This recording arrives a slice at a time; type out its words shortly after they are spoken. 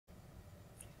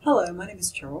Hello, my name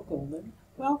is Cheryl Golden.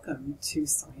 Welcome to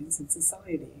Science and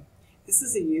Society. This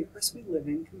is a Universe We Live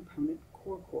In component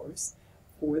core course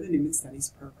for the Newman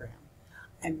Studies program.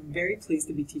 I'm very pleased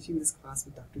to be teaching this class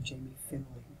with Dr. Jamie Finley.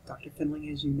 Dr. Finley,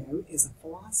 as you know, is a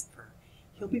philosopher.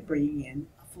 He'll be bringing in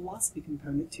a philosophy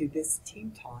component to this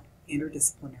team-taught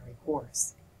interdisciplinary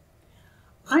course.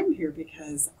 I'm here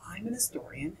because I'm an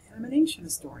historian and I'm an ancient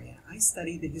historian. I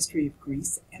study the history of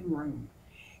Greece and Rome.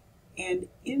 And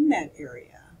in that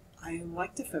area, I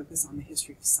like to focus on the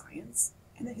history of science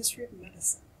and the history of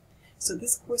medicine. So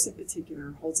this course in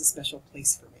particular holds a special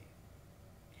place for me.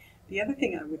 The other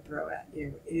thing I would throw at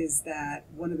you is that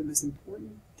one of the most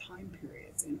important time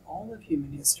periods in all of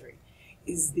human history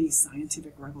is the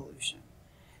scientific revolution.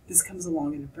 This comes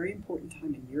along at a very important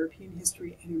time in European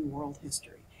history and in world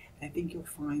history. And I think you'll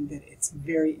find that it's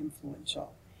very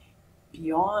influential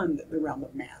beyond the realm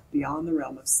of math, beyond the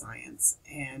realm of science,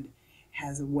 and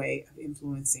has a way of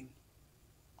influencing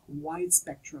a wide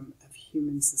spectrum of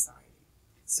human society.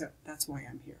 So that's why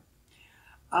I'm here.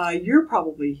 You're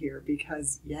probably here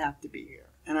because you have to be here,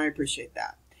 and I appreciate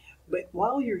that. But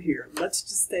while you're here, let's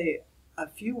just say a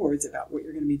few words about what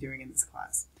you're going to be doing in this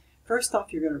class. First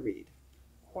off, you're going to read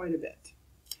quite a bit.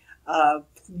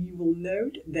 You will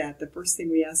note that the first thing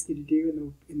we ask you to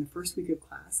do in the first week of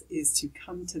class is to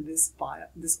come to this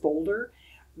folder,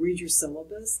 read your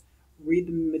syllabus, read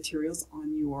the materials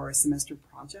on your semester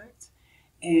project,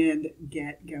 and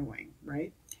get going,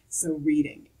 right? So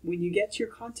reading. When you get to your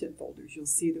content folders, you'll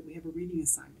see that we have a reading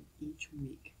assignment each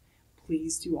week.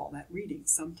 Please do all that reading.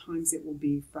 Sometimes it will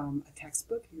be from a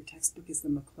textbook. Your textbook is the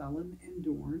McClellan and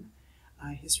Dorn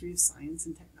History of Science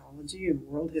and Technology and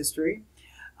World History.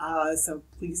 So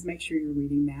please make sure you're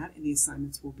reading that, and the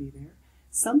assignments will be there.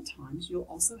 Sometimes you'll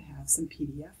also have some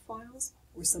PDF files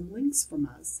or some links from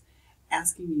us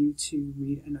asking you to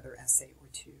read another essay or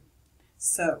two.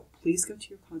 So please go to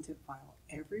your content file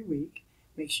every week.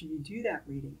 Make sure you do that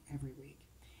reading every week.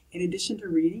 In addition to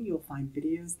reading, you'll find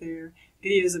videos there,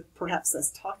 videos of perhaps us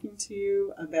talking to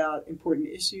you about important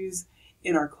issues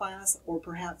in our class, or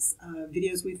perhaps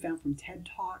videos we found from TED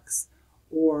Talks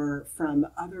or from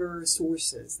other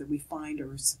sources that we find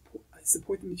or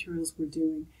support the materials we're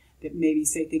doing that maybe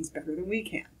say things better than we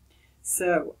can.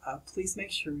 So please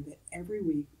make sure that every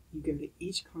week you go to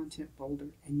each content folder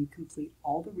and you complete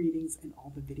all the readings and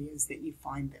all the videos that you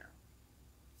find there.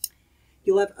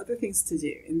 You'll have other things to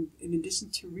do. In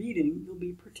addition to reading, you'll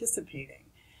be participating.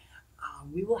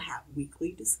 We will have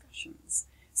weekly discussions.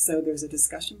 So there's a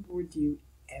discussion board due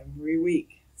every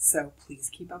week. So please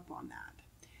keep up on that.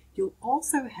 You'll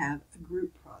also have a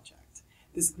group project.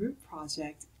 This group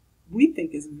project we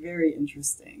think is very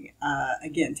interesting.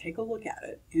 Again, take a look at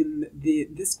it in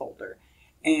this folder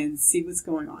and see what's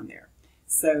going on there.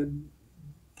 So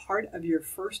part of your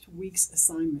first week's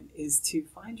assignment is to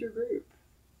find your group.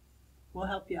 We'll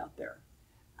help you out there.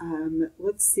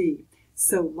 Let's see.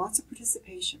 So lots of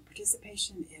participation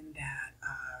in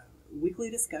that weekly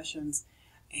discussions,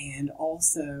 and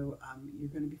also you're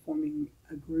going to be forming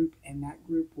a group, and that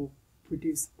group will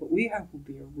produce what we hope will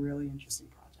be a really interesting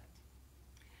project.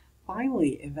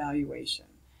 Finally, evaluation.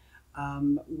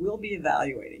 We'll be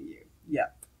evaluating you.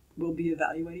 Yep. We'll be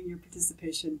evaluating your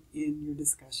participation in your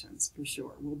discussions, for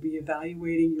sure. We'll be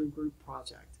evaluating your group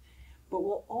project. But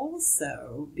we'll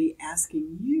also be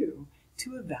asking you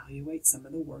to evaluate some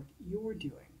of the work you're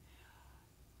doing.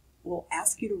 We'll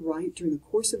ask you to write during the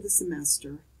course of the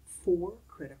semester 4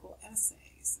 critical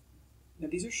essays. Now,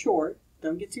 these are short.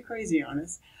 Don't get too crazy on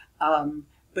us.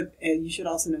 But you should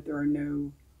also note there are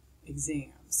no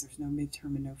exams. There's no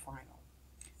midterm and no final.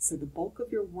 So the bulk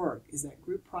of your work is that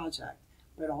group project,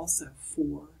 but also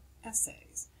 4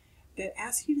 essays that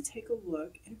ask you to take a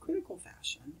look in a critical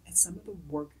fashion at some of the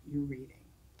work you're reading.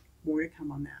 More to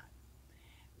come on that.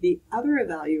 The other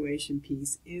evaluation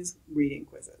piece is reading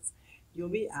quizzes. You'll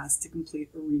be asked to complete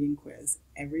a reading quiz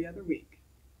every other week.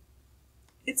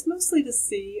 It's mostly to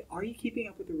see, are you keeping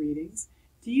up with the readings?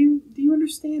 Do you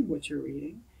understand what you're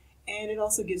reading? And it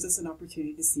also gives us an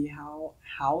opportunity to see how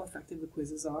effective the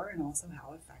quizzes are, and also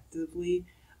how effectively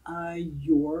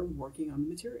you're working on the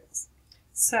materials.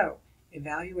 So,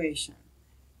 evaluation.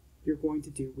 You're going to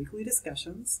do weekly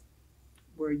discussions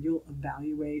where you'll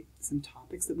evaluate some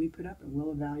topics that we put up, and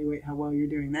we'll evaluate how well you're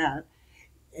doing that.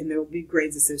 And there will be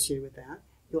grades associated with that.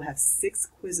 You'll have 6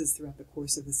 quizzes throughout the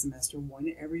course of the semester,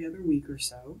 1 every other week or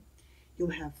so.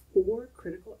 You'll have 4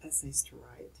 critical essays to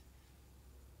write,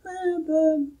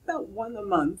 about 1 a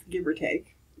month, give or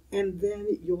take. And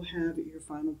then you'll have your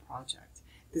final project.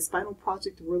 This final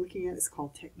project we're looking at is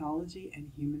called Technology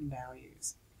and Human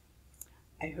Values.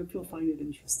 I hope you'll find it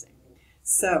interesting.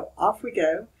 So off we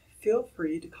go. feel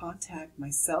free to contact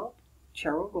myself,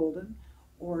 Cheryl Golden,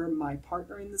 or my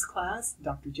partner in this class,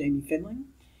 Dr. Jamie Finling.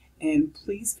 And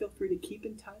please feel free to keep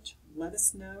in touch. Let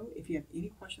us know if you have any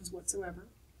questions whatsoever,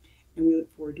 and we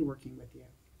look forward to working with you.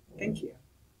 Thank you.